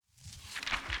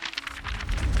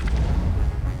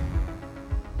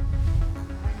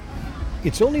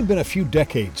It's only been a few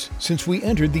decades since we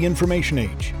entered the information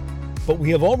age, but we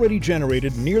have already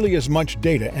generated nearly as much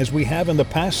data as we have in the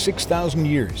past 6,000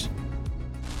 years.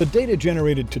 The data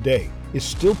generated today is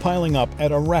still piling up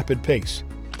at a rapid pace,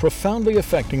 profoundly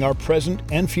affecting our present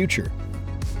and future.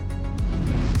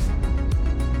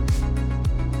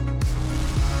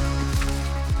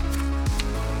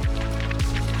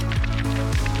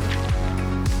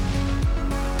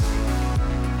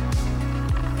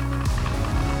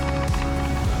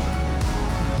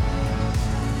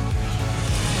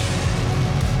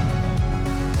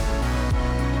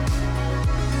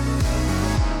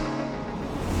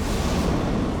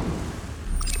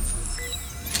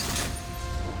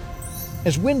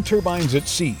 As wind turbines at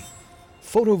sea,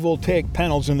 photovoltaic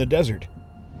panels in the desert,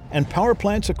 and power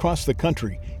plants across the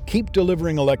country keep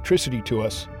delivering electricity to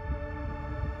us,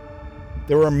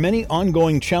 there are many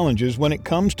ongoing challenges when it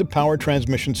comes to power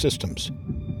transmission systems.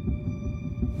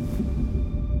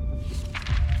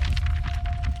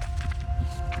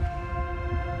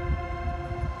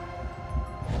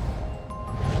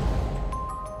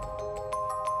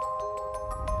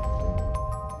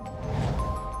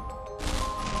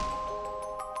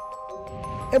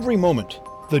 Every moment,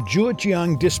 the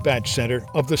Zhejiang Dispatch Center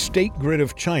of the State Grid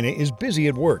of China is busy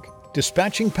at work,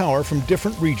 dispatching power from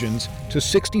different regions to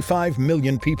 65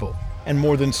 million people and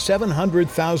more than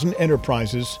 700,000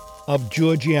 enterprises of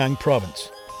Zhejiang Province.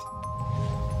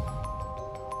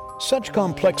 Such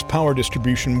complex power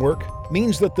distribution work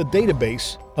means that the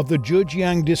database of the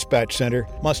Zhejiang Dispatch Center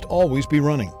must always be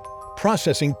running,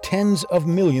 processing tens of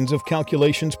millions of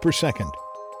calculations per second.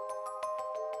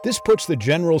 This puts the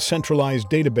general centralized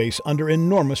database under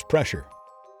enormous pressure.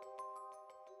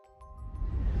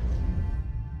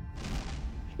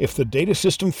 If the data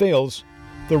system fails,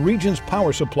 the region's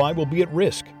power supply will be at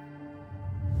risk.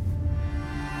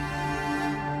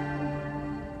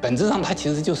 本质上它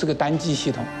其实就是个单机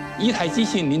系统，一台机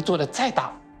器您做的再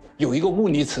大，有一个物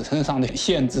理尺寸上的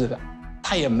限制的，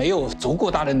它也没有足够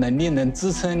大的能力能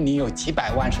支撑你有几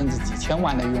百万甚至几千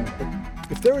万的用户。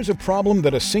 If there is a problem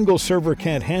that a single server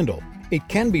can't handle, it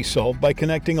can be solved by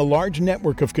connecting a large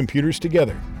network of computers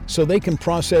together, so they can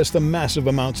process the massive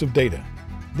amounts of data.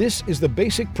 This is the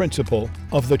basic principle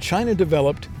of the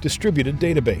China-developed distributed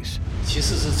database. 其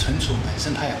实是存储本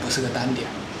身它也不是个单点，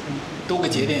多个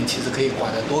节点其实可以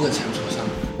挂在多个存储上。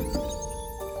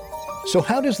 So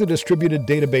how does the distributed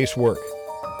database work?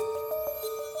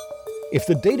 If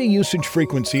the data usage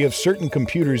frequency of certain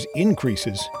computers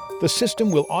increases, the system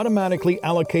will automatically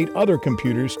allocate other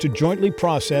computers to jointly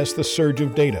process the surge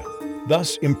of data,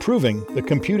 thus improving the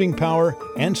computing power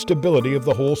and stability of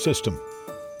the whole system.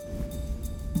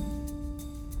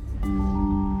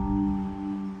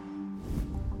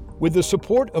 With the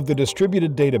support of the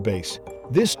distributed database,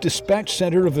 this dispatch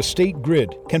center of the state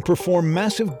grid can perform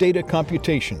massive data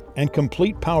computation and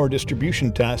complete power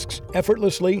distribution tasks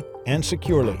effortlessly and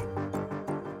securely.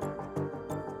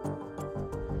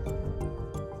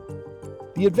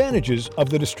 The advantages of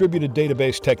the distributed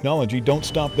database technology don't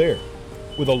stop there.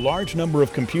 With a large number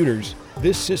of computers,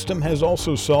 this system has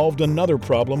also solved another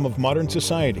problem of modern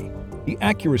society: the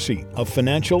accuracy of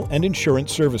financial and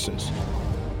insurance services.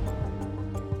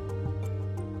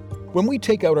 When we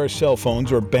take out our cell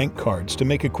phones or bank cards to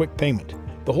make a quick payment,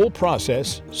 the whole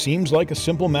process seems like a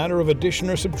simple matter of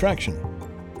addition or subtraction.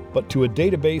 But to a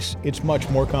database, it's much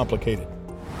more complicated.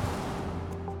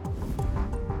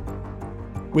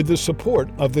 With the support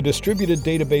of the distributed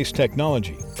database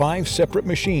technology, 5 separate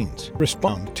machines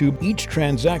respond to each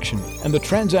transaction, and the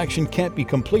transaction can't be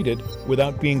completed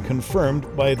without being confirmed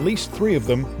by at least 3 of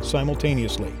them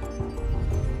simultaneously.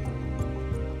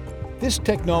 This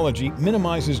technology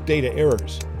minimizes data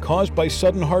errors caused by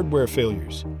sudden hardware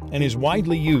failures and is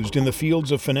widely used in the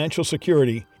fields of financial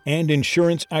security and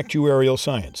insurance actuarial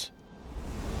science.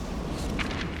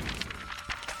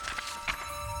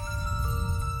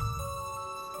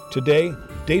 Today,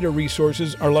 data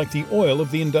resources are like the oil of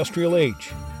the industrial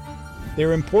age.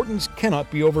 Their importance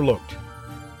cannot be overlooked.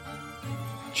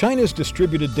 China's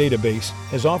distributed database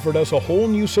has offered us a whole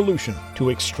new solution to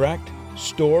extract,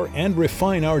 store, and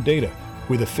refine our data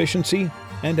with efficiency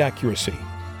and accuracy.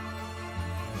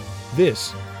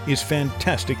 This is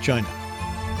fantastic China.